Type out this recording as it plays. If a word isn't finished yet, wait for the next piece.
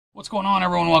What's going on,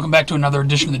 everyone? Welcome back to another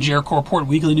edition of the Jericho Report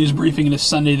Weekly News Briefing. It is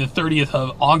Sunday, the 30th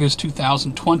of August,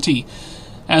 2020.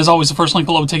 As always, the first link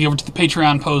below will take you over to the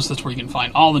Patreon post. That's where you can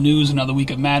find all the news, another week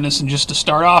of madness. And just to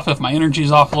start off, if my energy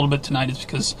is off a little bit tonight, it's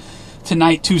because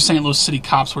tonight 2 St. Louis City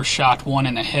cops were shot, one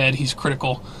in the head. He's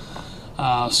critical.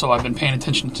 So I've been paying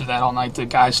attention to that all night. The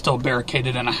guy's still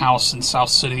barricaded in a house in South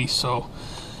City, so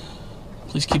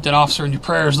please keep that officer in your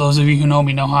prayers. Those of you who know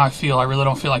me know how I feel. I really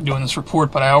don't feel like doing this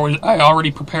report, but I already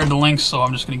prepared the links, so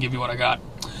I'm just going to give you what I got.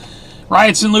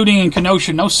 Riots and looting in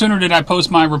Kenosha. No sooner did I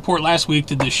post my report last week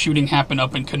did this shooting happen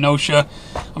up in Kenosha.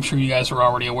 I'm sure you guys are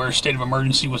already aware. State of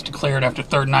emergency was declared after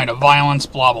third night of violence.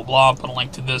 Blah, blah, blah. Put a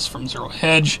link to this from Zero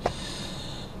Hedge.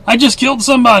 I just killed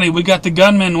somebody. We got the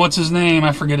gunman. What's his name?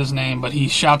 I forget his name, but he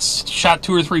shot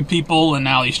 2 or 3 people, and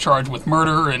now he's charged with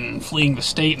murder and fleeing the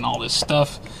state and all this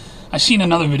stuff. I've seen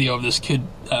another video of this kid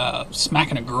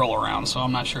smacking a girl around, so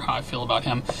I'm not sure how I feel about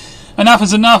him. Enough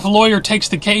is enough. Lawyer takes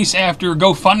the case after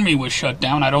GoFundMe was shut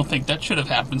down. I don't think that should have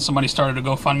happened. Somebody started a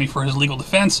GoFundMe for his legal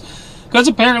defense, because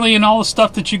apparently in all the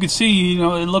stuff that you could see,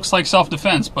 it looks like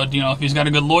self-defense. But, if he's got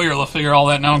a good lawyer, they'll figure all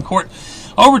that out in court.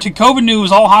 Over to COVID news.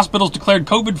 All hospitals declared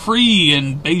COVID-free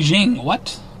in Beijing.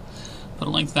 What? Put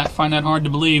a link to that. Find that hard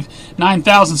to believe.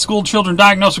 9,000 school children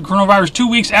diagnosed with coronavirus 2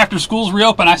 weeks after schools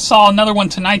reopen. I saw another one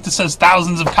tonight that says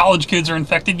thousands of college kids are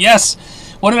infected. Yes.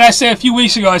 What did I say a few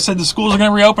weeks ago? I said the schools are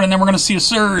going to reopen and then we're going to see a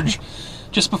surge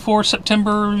just before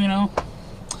September,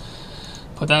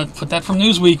 Put that from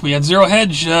Newsweek. We had Zero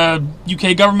Hedge.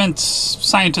 UK government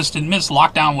scientist admits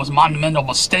lockdown was a monumental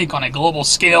mistake on a global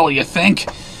scale, you think?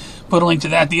 Put a link to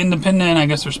that. The Independent, I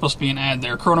guess there's supposed to be an ad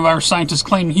there. Coronavirus scientists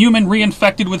claim human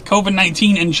reinfected with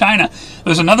COVID-19 in China.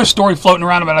 There's another story floating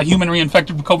around about a human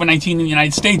reinfected with COVID-19 in the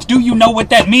United States. Do you know what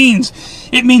that means?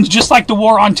 It means just like the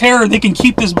war on terror, they can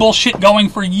keep this bullshit going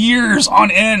for years on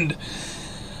end.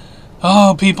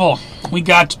 Oh, people. We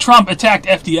got Trump attacked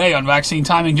FDA on vaccine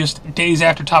timing just days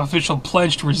after top official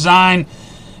pledged to resign.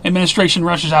 Administration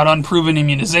rushes out unproven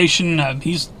immunization.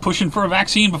 He's pushing for a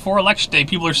vaccine before election day.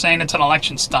 People are saying it's an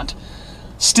election stunt.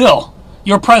 Still,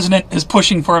 your president is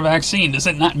pushing for a vaccine. Does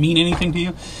it not mean anything to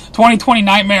you? 2020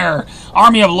 nightmare.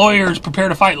 Army of lawyers prepare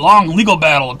to fight long legal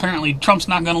battle. Apparently, Trump's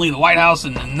not going to leave the White House,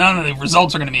 and none of the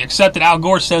results are going to be accepted. Al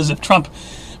Gore says if Trump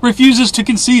refuses to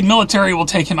concede, military will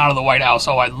take him out of the White House.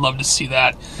 Oh, I'd love to see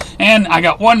that. And I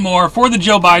got one more for the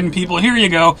Joe Biden people. Here you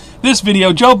go. This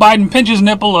video, Joe Biden pinches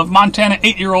nipple of Montana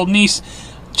 8-year-old niece.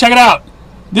 Check it out.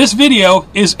 This video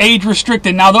is age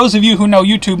restricted. Now, those of you who know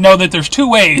YouTube know that there's 2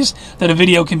 ways that a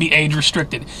video can be age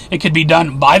restricted. It could be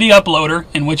done by the uploader,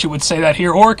 in which it would say that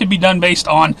here, or it could be done based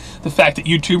on the fact that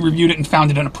YouTube reviewed it and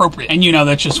found it inappropriate. And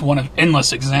that's just one of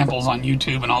endless examples on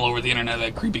YouTube and all over the internet,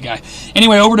 that creepy guy.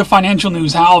 Anyway, over to financial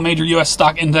news. How major U.S.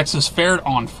 stock indexes fared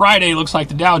on Friday. Looks like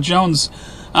the Dow Jones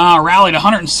rallied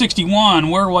 161.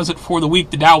 Where was it for the week?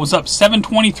 The Dow was up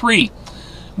 723.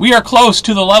 We are close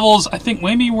to the levels. I think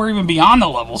maybe we're even beyond the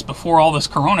levels before all this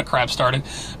corona crap started.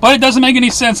 But it doesn't make any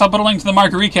sense. I'll put a link to the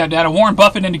market recap data. Warren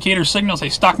Buffett indicator signals a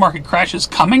stock market crash is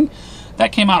coming.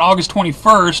 That came out August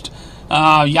 21st.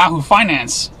 Yahoo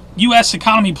Finance. U.S.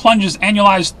 economy plunges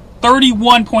annualized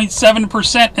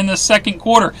 31.7% in the second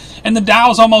quarter. And the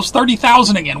Dow's almost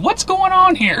 30,000 again. What's going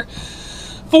on here?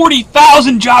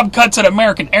 40,000 job cuts at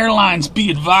American Airlines.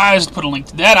 Be advised. Put a link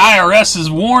to that. IRS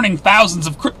is warning thousands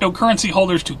of cryptocurrency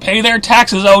holders to pay their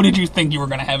taxes. Oh, did you think you were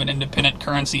going to have an independent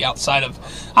currency outside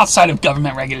of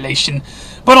government regulation?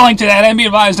 Put a link to that. And be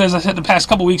advised, as I said the past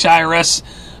couple weeks, IRS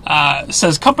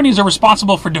says companies are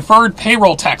responsible for deferred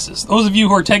payroll taxes. Those of you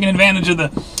who are taking advantage of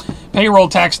the payroll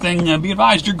tax thing, be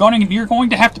advised, you're going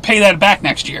to have to pay that back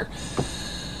next year.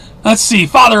 Let's see.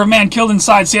 Father of man killed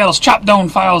inside Seattle's Chop Dome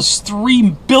files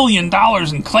 $3 billion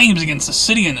in claims against the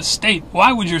city and the state.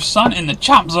 Why would your son in the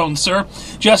chop zone, sir?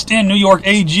 Just in, New York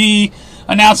AG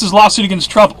announces lawsuit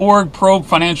against Trump org, probe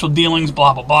financial dealings,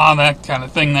 blah, blah, blah, that kind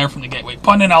of thing there from the Gateway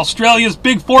Pundit. Australia's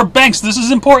big 4 banks, this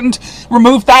is important,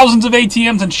 remove thousands of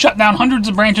ATMs and shut down hundreds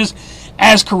of branches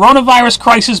as coronavirus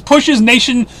crisis pushes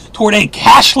nation toward a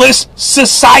cashless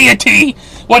society.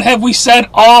 What have we said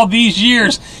all these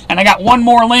years? And I got one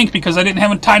more link because I didn't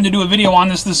have time to do a video on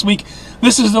this week.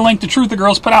 This is the link to Truth the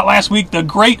Girls put out last week. The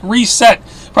Great Reset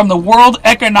from the World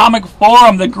Economic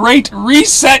Forum. The Great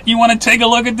Reset. You want to take a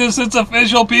look at this? It's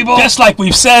official, people. Just like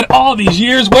we've said all these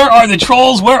years. Where are the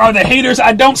trolls? Where are the haters?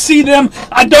 I don't see them.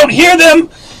 I don't hear them.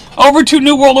 Over to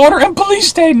New World Order and Police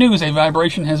State News. A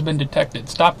vibration has been detected.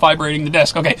 Stop vibrating the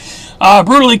desk. Okay.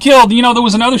 Brutally killed. There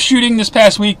was another shooting this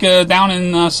past week down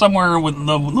in somewhere with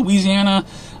Louisiana.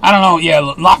 I don't know. Yeah,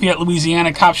 Lafayette,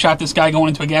 Louisiana. Cop shot this guy going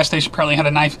into a gas station. Apparently had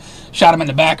a knife. Shot him in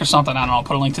the back or something. I don't know. I'll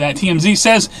put a link to that. TMZ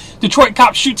says Detroit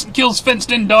cop shoots and kills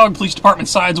fenced-in dog. Police department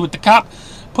sides with the cop.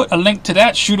 Put a link to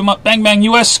that. Shoot 'em up. Bang, bang.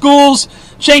 U.S. schools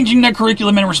changing their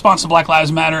curriculum in response to Black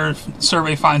Lives Matter.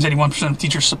 Survey finds 81% of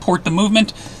teachers support the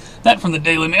movement. That from the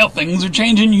Daily Mail. Things are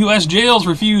changing. U.S. jails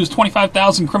refuse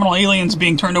 25,000 criminal aliens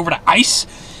being turned over to ICE.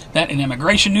 That in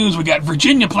immigration news. We got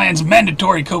Virginia plans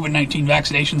mandatory COVID-19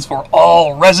 vaccinations for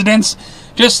all residents.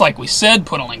 Just like we said,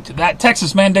 put a link to that.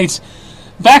 Texas mandates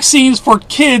vaccines for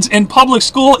kids in public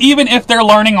school, even if they're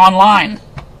learning online.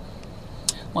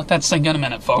 Let that sink in a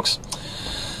minute, folks.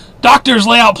 Doctors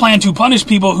lay out plan to punish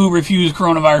people who refuse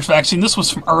coronavirus vaccine. This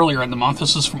was from earlier in the month.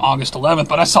 This is from August 11th,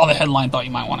 but I saw the headline, thought you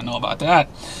might want to know about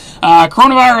that.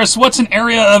 Coronavirus, what's an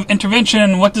area of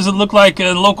intervention? What does it look like?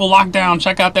 A local lockdown.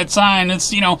 Check out that sign.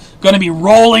 It's, going to be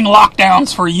rolling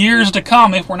lockdowns for years to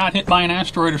come if we're not hit by an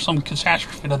asteroid or some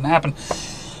catastrophe doesn't happen.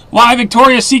 Why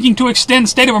Victoria is seeking to extend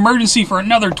state of emergency for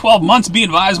another 12 months. Be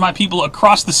advised, my people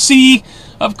across the sea.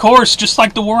 Of course, just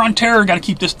like the war on terror, got to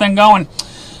keep this thing going.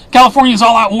 California's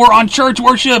all-out war on church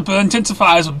worship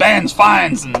intensifies with bans,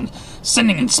 fines, and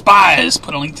sending in spies.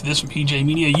 Put a link to this from PJ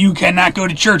Media. You cannot go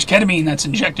to church. Ketamine that's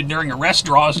injected during arrest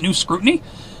draws new scrutiny.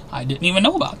 I didn't even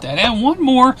know about that. And one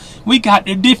more. We got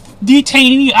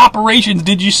detainee operations.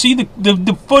 Did you see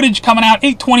the footage coming out?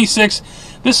 8/26.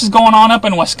 This is going on up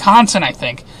in Wisconsin, I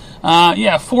think.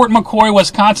 Fort McCoy,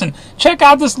 Wisconsin. Check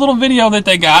out this little video that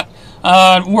they got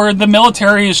where the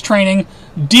military is training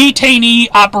detainee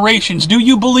operations. Do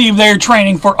you believe they're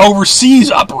training for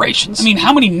overseas operations? I mean,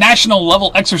 how many national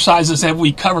level exercises have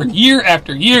we covered year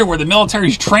after year where the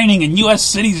military's training in U.S.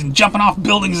 cities and jumping off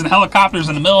buildings and helicopters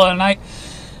in the middle of the night?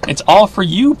 It's all for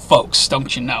you folks,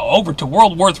 don't you know? Over to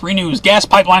World War III news. Gas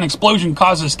pipeline explosion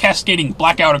causes cascading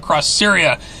blackout across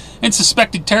Syria. In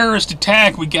suspected terrorist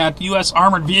attack, we got U.S.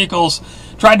 armored vehicles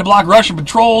tried to block Russian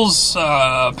patrols.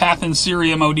 Path in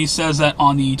Syria, MOD says that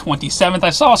on the 27th. I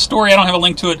saw a story, I don't have a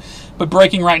link to it, but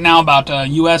breaking right now about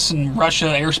U.S. and Russia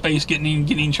airspace getting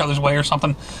each other's way or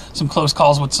something. Some close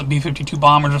calls with some B-52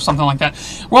 bombers or something like that.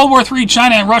 World War III,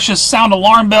 China and Russia sound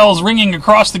alarm bells ringing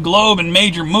across the globe in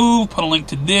major move. Put a link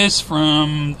to this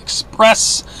from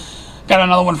Express. Got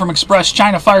another one from Express.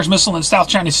 China fires missile in South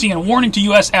China Sea and warning to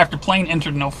U.S. after plane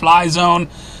entered no-fly zone.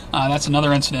 That's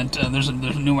another incident. There's a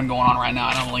new one going on right now.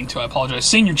 I don't have a link to it. I apologize.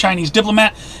 Senior Chinese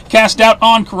diplomat cast doubt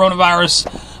on coronavirus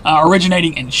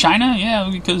originating in China. Yeah,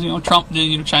 because Trump,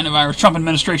 China virus. Trump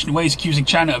administration weighs accusing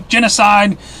China of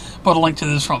genocide. Put a link to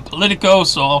this from Politico,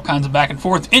 so all kinds of back and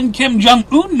forth. In Kim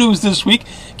Jong-un news this week,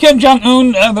 Kim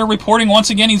Jong-un, they're reporting once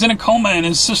again he's in a coma and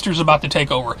his sister's about to take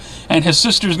over. And his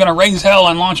sister's going to raise hell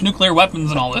and launch nuclear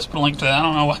weapons and all this. Put a link to that. I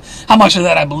don't know how much of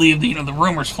that I believe, the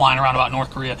rumors flying around about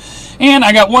North Korea. And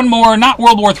I got one more, not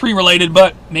World War III related,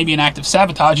 but maybe an act of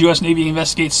sabotage. U.S. Navy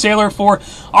investigates sailor for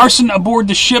arson aboard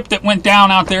the ship that went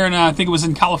down out there, and I think it was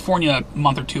in California a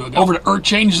month or two ago. Over to Earth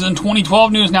changes in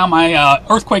 2012 news. Now my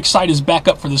earthquake site is back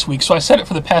up for this week. So I said it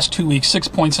for the past 2 weeks, 6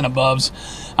 points and aboves.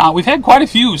 We've had quite a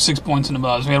few 6 points and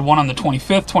aboves. We had one on the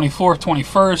 25th, 24th,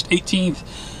 21st, 18th,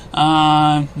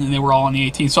 and they were all on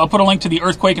the 18th. So I'll put a link to the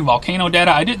earthquake and volcano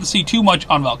data. I didn't see too much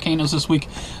on volcanoes this week.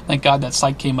 Thank God that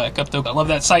site came back up, though. I love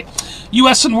that site.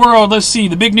 U.S. and world, let's see.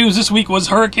 The big news this week was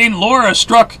Hurricane Laura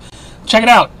struck. Check it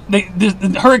out.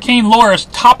 The Hurricane Laura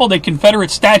toppled a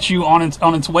Confederate statue on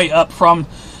its way up from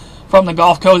the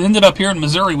Gulf Coast. Ended up here in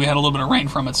Missouri. We had a little bit of rain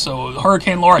from it. So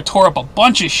Hurricane Laura tore up a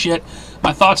bunch of shit.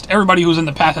 My thoughts to everybody who was in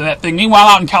the path of that thing. Meanwhile,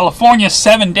 out in California,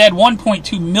 7 dead,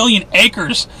 1.2 million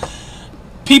acres.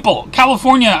 People,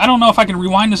 California, I don't know if I can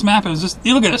rewind this map. It was just,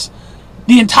 look at this.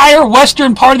 The entire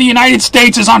western part of the United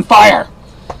States is on fire.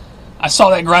 I saw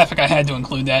that graphic. I had to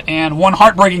include that. And one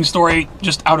heartbreaking story,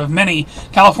 just out of many.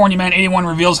 California man 81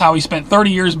 reveals how he spent 30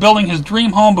 years building his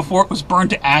dream home before it was burned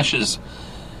to ashes.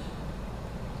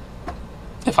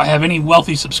 If I have any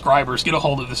wealthy subscribers, get a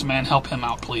hold of this man. Help him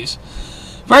out, please.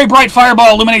 Very bright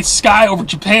fireball illuminates sky over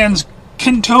Japan's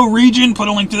Kanto region. Put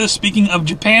a link to this. Speaking of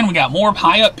Japan, we got more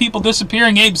high-up people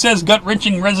disappearing. Abe says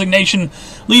gut-wrenching resignation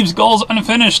leaves goals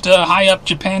unfinished. High-up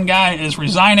Japan guy is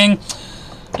resigning.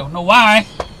 Don't know why.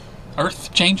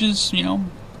 Earth changes, or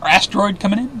asteroid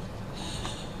coming in.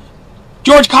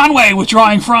 George Conway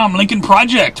withdrawing from Lincoln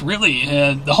Project. Really,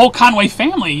 the whole Conway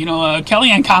family.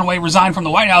 Kellyanne Conway resigned from the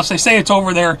White House. They say it's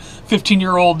over their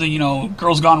 15-year-old,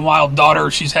 girls gone wild daughter.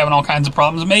 She's having all kinds of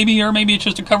problems. Maybe it's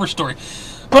just a cover story.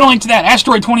 Put a link to that.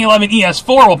 Asteroid 2011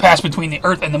 ES4 will pass between the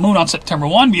Earth and the Moon on September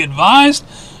 1. Be advised.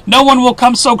 No one will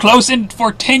come so close in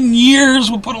for 10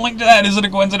 years. We'll put a link to that. Is it a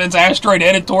coincidence? Asteroid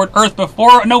headed toward Earth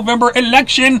before November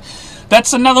election.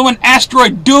 That's another one.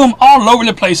 Asteroid doom all over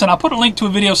the place. And I'll put a link to a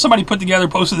video somebody put together,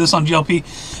 posted this on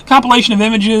GLP. Compilation of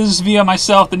images via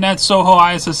myself, the net, Soho,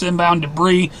 ISS inbound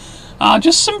debris.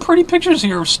 Just some pretty pictures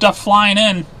here of stuff flying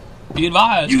in. Be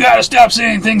advised. You gotta stop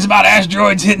saying things about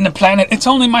asteroids hitting the planet. It's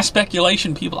only my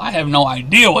speculation, people. I have no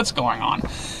idea what's going on.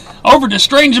 Over to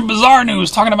strange and bizarre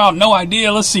news, talking about no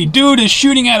idea. Let's see. Dude is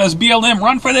shooting at us. BLM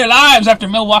run for their lives after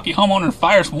Milwaukee homeowner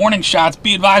fires warning shots.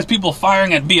 Be advised, people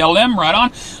firing at BLM. Right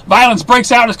on. Violence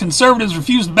breaks out as conservatives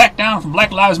refuse to back down from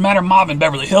Black Lives Matter mob in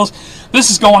Beverly Hills. This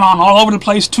is going on all over the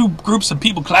place. Two groups of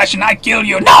people clashing. I killed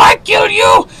you. No, I killed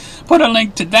you. Put a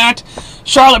link to that.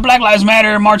 Charlotte Black Lives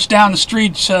Matter marched down the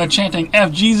street chanting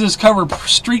F Jesus. Cover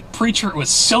street preacher with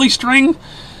silly string.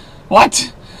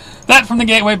 What? That from the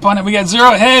Gateway Pundit. We got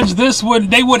Zero Hedge.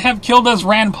 They would have killed us.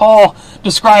 Rand Paul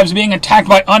describes being attacked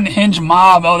by unhinged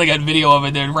mob. Oh, they got video of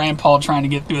it there. Rand Paul trying to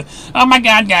get through it. Oh my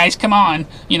God, guys, come on.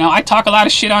 You know, I talk a lot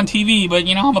of shit on TV, but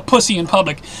you know, I'm a pussy in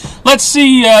public. Let's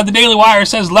see. The Daily Wire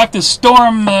says leftist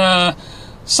storm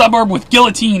suburb with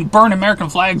guillotine, burn American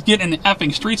flags, get in the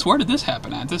effing streets. Where did this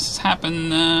happen at? This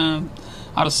happened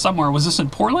out of somewhere. Was this in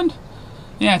Portland?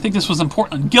 Yeah, I think this was in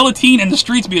Portland. Guillotine in the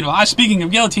streets, be advised. Speaking of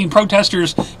guillotine,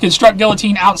 protesters construct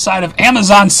guillotine outside of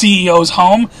Amazon CEO's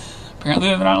home. Apparently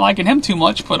they're not liking him too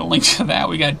much. Put a link to that.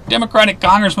 We got Democratic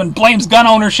congressman blames gun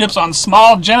ownerships on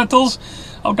small genitals.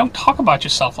 Oh, don't talk about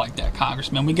yourself like that,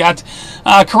 Congressman. We got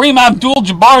Kareem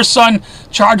Abdul-Jabbar's son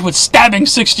charged with stabbing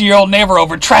 60-year-old neighbor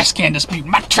over trash can dispute.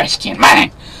 My trash can,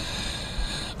 mine!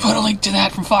 Put a link to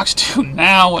that from Fox 2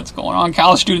 Now. What's going on?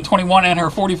 College student 21 and her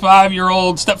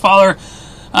 45-year-old stepfather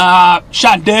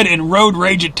shot dead in road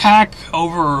rage attack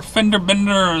over fender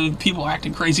bender. People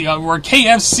acting crazy over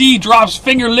KFC drops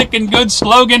finger licking good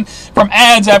slogan from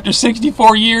ads after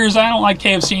 64 years. I don't like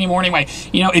KFC anymore anyway.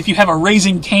 You know, if you have a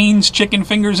Raising Cane's chicken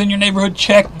fingers in your neighborhood,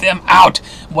 check them out.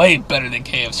 Way better than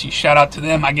KFC. Shout out to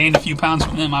them. I gained a few pounds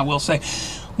from them, I will say.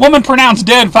 Woman pronounced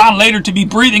dead, found later to be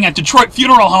breathing at Detroit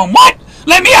funeral home. What?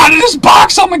 Let me out of this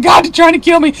box! Oh my God, they're trying to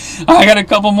kill me. I got a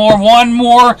couple more. One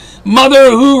more.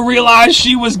 Mother who realized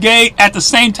she was gay at the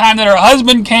same time that her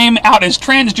husband came out as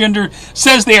transgender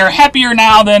says they are happier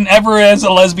now than ever as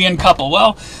a lesbian couple.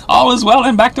 Well, all is well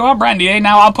and back to our brandy, eh?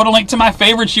 Now I'll put a link to my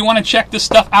favorites. You want to check this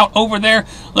stuff out over there?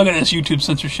 Look at this YouTube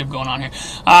censorship going on here.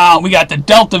 We got the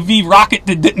Delta V rocket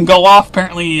that didn't go off.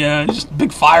 Apparently, just a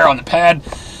big fire on the pad.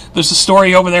 There's a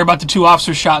story over there about the two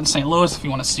officers shot in St. Louis, if you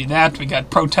want to see that. We got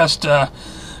protest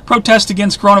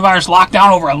against coronavirus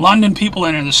lockdown over in London. People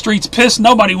in the streets pissed.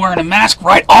 Nobody wearing a mask.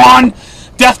 Right on.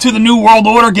 Death to the New World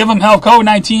Order. Give them hell.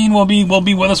 COVID-19 will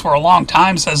be with us for a long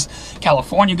time, says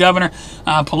California Governor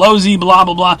Pelosi, blah,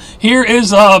 blah, blah. Here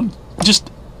is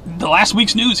just the last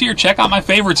week's news here. Check out my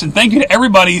favorites, and thank you to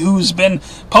everybody who's been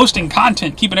posting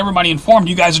content, keeping everybody informed.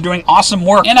 You guys are doing awesome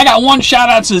work. And I got one shout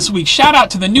out this week. Shout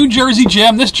out to the New Jersey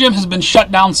gym. This gym has been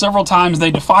shut down several times. They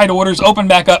defied orders, opened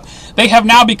back up. They have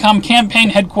now become campaign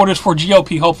headquarters for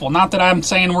GOP hopeful. Not that I'm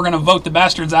saying we're going to vote the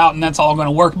bastards out and that's all going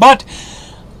to work, but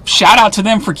shout out to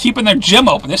them for keeping their gym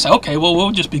open. They say, okay, well,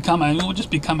 we'll just become a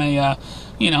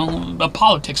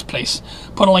politics place.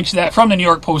 Put a link to that from the New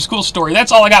York Post School Story.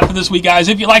 That's all I got for this week, guys.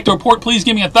 If you like the report, please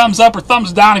give me a thumbs up or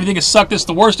thumbs down. If you think it sucked, it's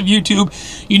the worst of YouTube.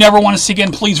 You never want to see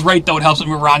again, please rate, though. It helps me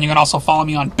move around. You can also follow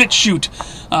me on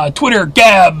BitChute, Twitter,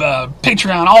 Gab,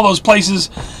 Patreon, all those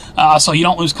places. So you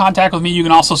don't lose contact with me. You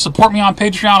can also support me on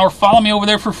Patreon or follow me over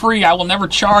there for free. I will never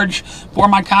charge for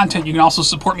my content. You can also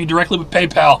support me directly with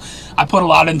PayPal. I put a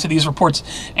lot into these reports,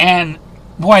 and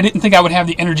boy, I didn't think I would have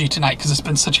the energy tonight because it's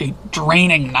been such a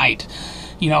draining night.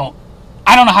 You know,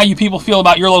 I don't know how you people feel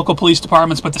about your local police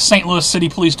departments, but the St. Louis City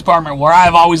Police Department, where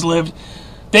I've always lived,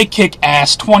 they kick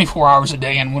ass 24 hours a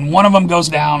day, and when one of them goes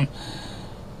down,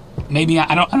 maybe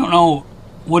I don't know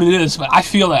what it is, but I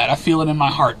feel that. I feel it in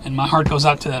my heart, and my heart goes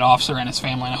out to that officer and his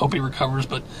family, and I hope he recovers,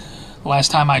 but the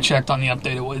last time I checked on the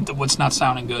update, it was not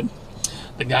sounding good.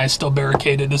 The guy's still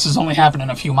barricaded. This is only happening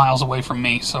a few miles away from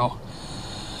me, so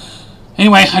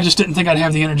anyway, I just didn't think I'd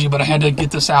have the energy, but I had to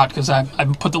get this out because I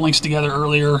put the links together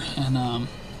earlier, and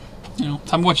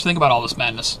tell me what you think about all this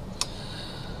madness.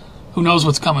 Who knows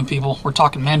what's coming, people? We're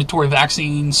talking mandatory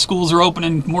vaccines. Schools are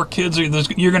opening. More kids are.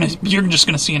 You're just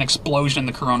gonna see an explosion in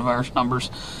the coronavirus numbers.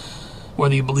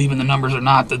 Whether you believe in the numbers or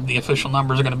not, the official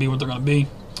numbers are going to be what they're going to be.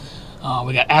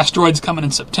 We got asteroids coming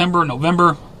in September,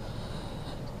 November.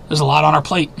 There's a lot on our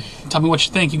plate. Tell me what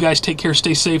you think. You guys take care.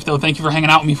 Stay safe, though. Thank you for hanging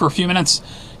out with me for a few minutes.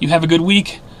 You have a good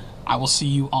week. I will see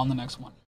you on the next one.